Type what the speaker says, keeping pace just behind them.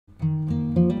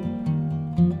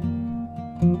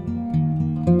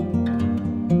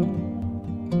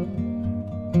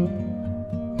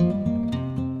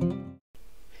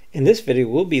In this video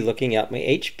we'll be looking at my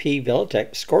HP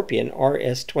Velotechnik Scorpion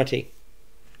RS20.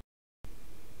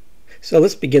 So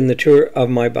let's begin the tour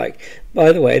of my bike.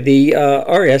 By the way, the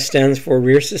RS stands for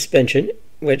rear suspension,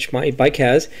 which my bike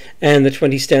has, and the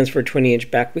 20 stands for 20-inch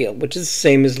back wheel, which is the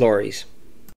same as Lori's.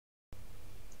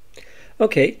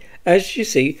 Okay, as you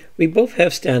see, we both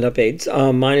have stand-up aids.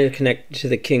 Mine is connected to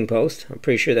the king post. I'm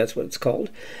pretty sure that's what it's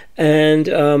called. And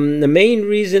the main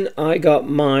reason I got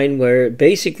mine were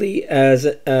basically as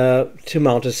to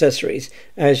mount accessories.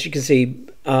 As you can see,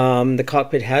 the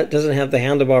cockpit doesn't have the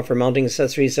handlebar for mounting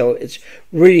accessories, so it's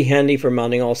really handy for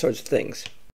mounting all sorts of things.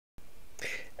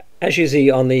 As you see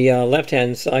on the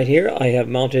left-hand side here, I have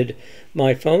mounted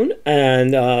my phone,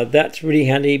 and that's really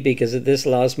handy because this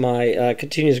allows my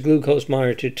continuous glucose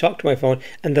monitor to talk to my phone,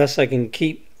 and thus I can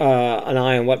keep an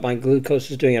eye on what my glucose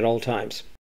is doing at all times.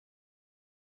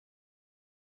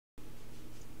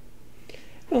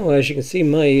 Oh, as you can see,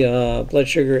 my blood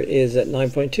sugar is at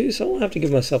 9.2, so I'll have to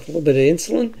give myself a little bit of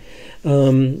insulin.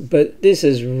 But this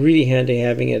is really handy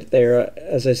having it there.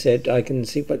 As I said, I can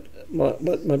see what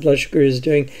my blood sugar is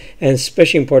doing, and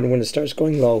especially important when it starts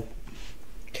going low.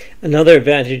 Another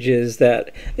advantage is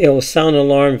that it will sound an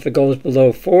alarm if it goes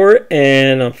below 4,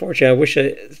 and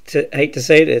unfortunately, I hate to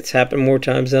say it, it's happened more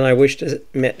times than I wish to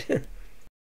admit.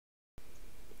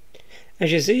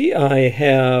 As you see, I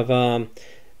have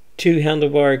two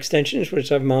handlebar extensions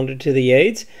which I've mounted to the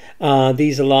aids.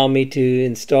 These allow me to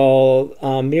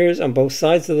install mirrors on both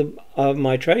sides of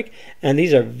my trike, and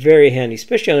these are very handy,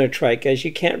 especially on a trike, as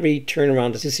you can't really turn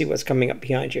around to see what's coming up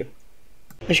behind you.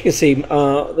 As you can see,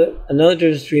 another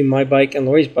difference between my bike and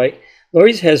Lori's bike.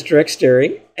 Lori's has direct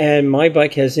steering, and my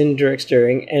bike has indirect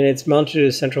steering, and it's mounted to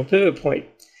a central pivot point.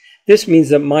 This means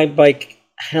that my bike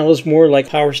handles more like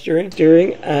power steering,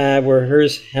 where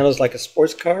hers handles like a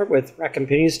sports car with rack and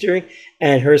pinion steering,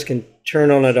 and hers can turn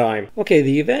on a dime. Okay,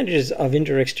 the advantages of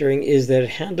indirect steering is that it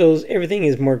handles, everything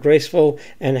is more graceful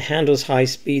and handles high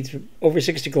speeds over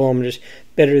 60 kilometers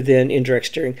better than indirect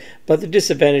steering. But the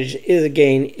disadvantage is,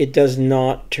 again, it does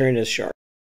not turn as sharp.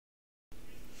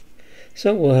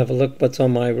 So we'll have a look what's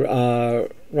on my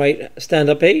right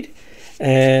stand-up aid,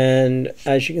 and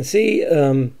as you can see,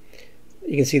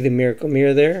 the miracle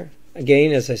mirror there,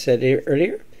 again, as I said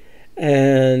earlier.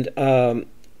 And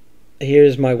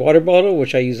here's my water bottle,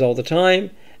 which I use all the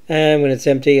time. And when it's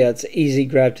empty, it's easy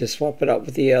grab to swap it out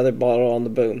with the other bottle on the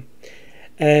boom.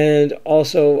 And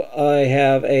also I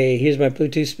have here's my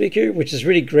Bluetooth speaker, which is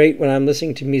really great when I'm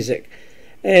listening to music.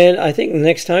 And I think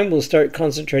next time we'll start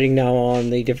concentrating now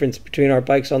on the difference between our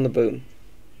bikes on the boom.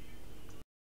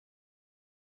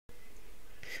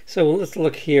 So let's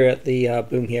look here at the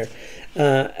boom here.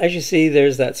 As you see,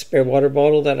 there's that spare water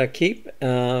bottle that I keep.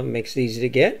 Makes it easy to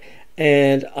get.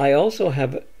 And I also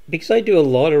have, because I do a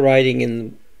lot of riding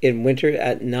in winter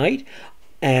at night,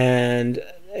 and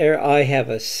there I have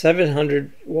a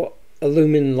 700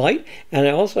 lumen light, and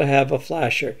I also have a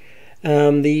flasher.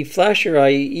 The flasher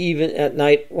I even at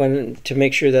night to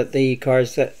make sure that the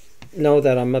cars that know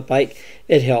that I'm a bike,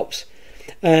 it helps.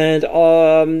 And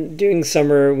during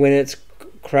summer when it's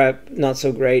crap, not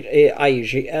so great, I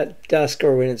usually at dusk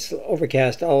or when it's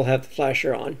overcast, I'll have the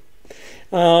flasher on.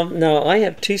 Now I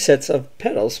have two sets of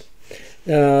pedals.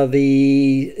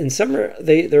 In summer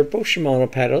they're both Shimano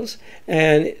pedals,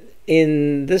 and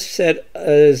in this set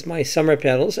is my summer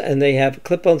pedals, and they have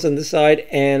clip-ons on this side,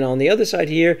 and on the other side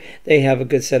here they have a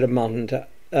good set of mountain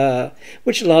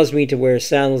which allows me to wear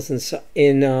sandals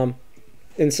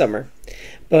in summer.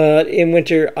 But in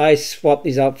winter, I swap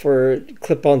these out for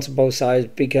clip-ons on both sides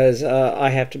because I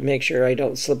have to make sure I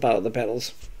don't slip out of the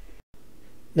pedals.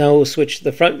 Now we'll switch to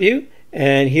the front view,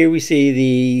 and here we see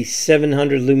the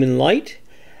 700 lumen light,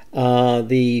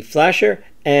 the flasher,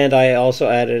 and I also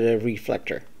added a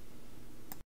reflector.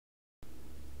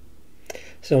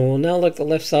 So we'll now look at the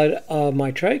left side of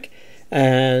my trike,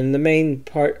 and the main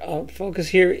part of focus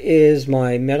here is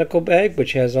my medical bag,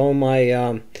 which has all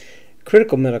my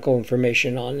critical medical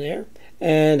information on there,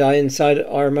 and inside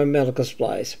are my medical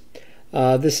supplies.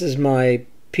 This is my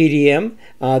PDM.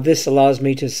 This allows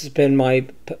me to suspend my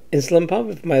insulin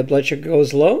pump if my blood sugar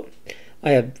goes low.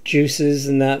 I have juices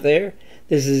and that there.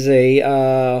 This is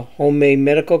a homemade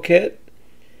medical kit.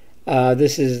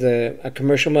 This is a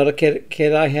commercial medical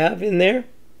kit I have in there.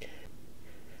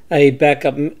 A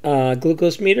backup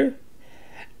glucose meter,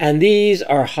 and these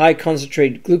are high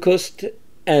concentrated glucose,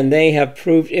 and they have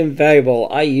proved invaluable.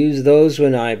 I use those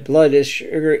when my blood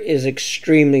sugar is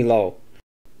extremely low.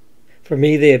 For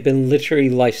me, they have been literally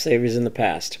lifesavers in the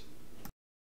past.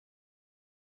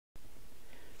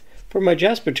 For my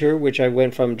Jasper tour, which I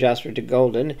went from Jasper to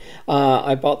Golden,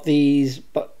 I bought these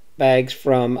bags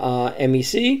from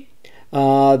MEC,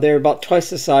 They're about twice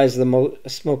the size of the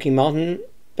Smoky Mountain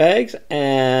bags,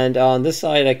 and on this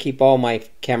side I keep all my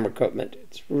camera equipment.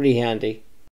 It's really handy.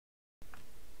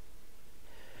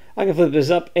 I can flip this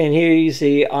up, and here you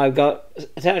see I've got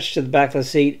attached to the back of the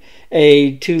seat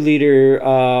a 2-liter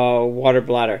water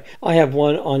bladder. I have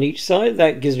one on each side.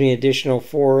 That gives me additional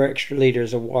 4 extra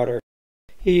liters of water.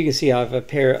 Here you can see I have a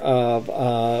pair of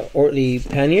Ortley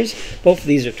panniers. Both of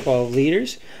these are 12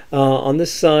 liters. On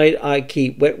this side I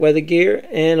keep wet weather gear,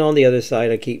 and on the other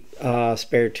side I keep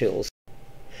spare tools.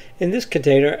 In this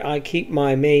container I keep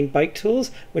my main bike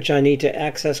tools, which I need to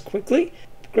access quickly.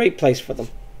 Great place for them.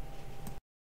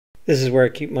 This is where I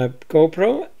keep my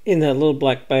GoPro. In that little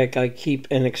black bag I keep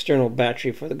an external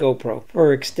battery for the GoPro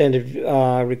for extended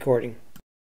recording.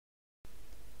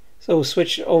 So we'll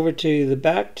switch over to the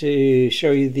back to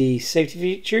show you the safety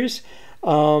features.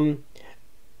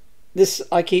 This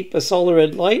I keep a solar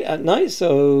red light at night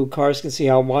so cars can see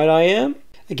how wide I am.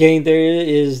 Again, there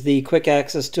is the quick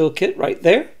access toolkit right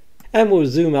there. And we'll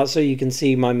zoom out so you can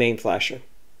see my main flasher.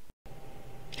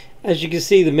 As you can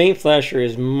see, the main flasher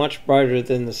is much brighter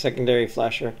than the secondary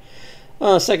flasher.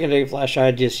 Secondary flasher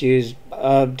I just use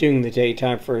during the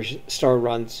daytime for star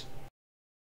runs.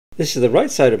 This is the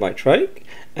right side of my trike,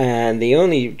 and the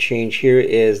only change here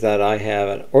is that I have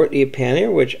an Ortley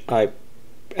pannier, which I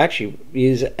actually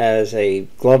use as a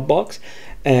glove box,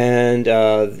 and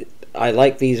I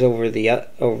like these over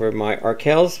my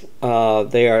Arkells.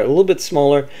 They are a little bit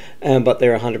smaller, but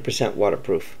they're 100%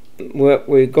 waterproof. What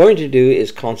we're going to do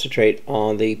is concentrate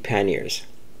on the panniers.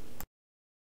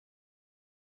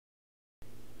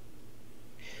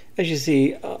 As you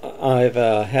see, I've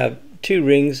have 2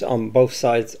 rings on both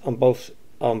sides of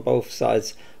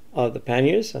the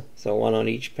panniers, so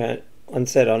one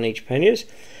set on each panniers.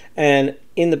 And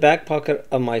in the back pocket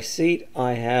of my seat,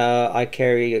 I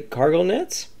carry cargo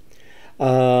nets.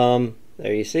 There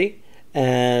you see,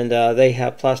 and they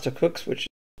have plastic hooks which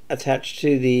attach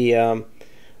to the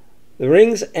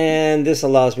rings, and this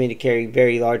allows me to carry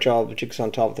very large objects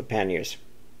on top of the panniers.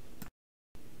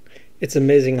 It's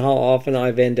amazing how often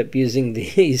I've ended up using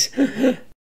these.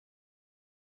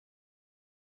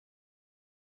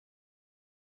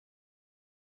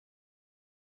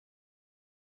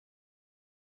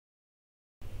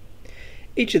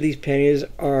 Each of these panniers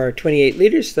are 28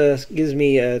 liters, so that gives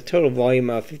me a total volume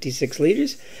of 56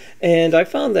 liters. And I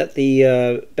found that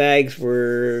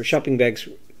the shopping bags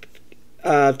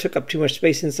took up too much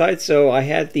space inside, so I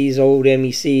had these old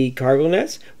MEC cargo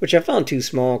nets, which I found too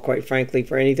small, quite frankly,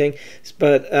 for anything,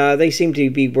 but they seem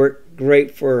to work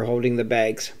great for holding the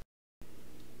bags.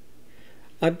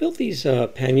 I built these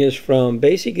panniers from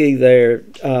basically their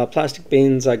plastic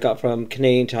bins I got from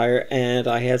Canadian Tire, and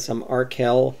I had some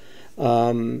Arkell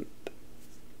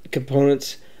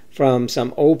components from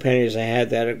some old panniers I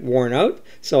had that had worn out,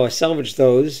 so I salvaged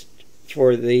those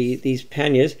for these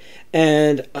panniers.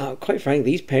 And quite frankly,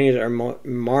 these panniers are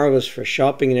marvelous for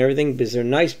shopping and everything because they're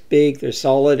nice, big, they're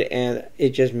solid, and it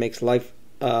just makes life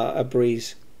a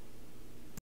breeze.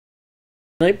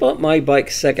 I bought my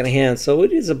bike secondhand, so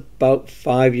it is about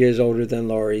 5 years older than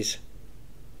Laurie's.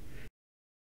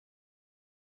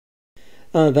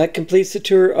 That completes the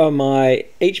tour of my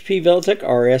HP Velotech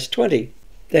RS20.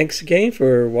 Thanks again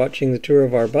for watching the tour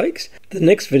of our bikes. The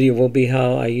next video will be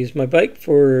how I use my bike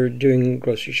for doing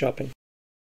grocery shopping.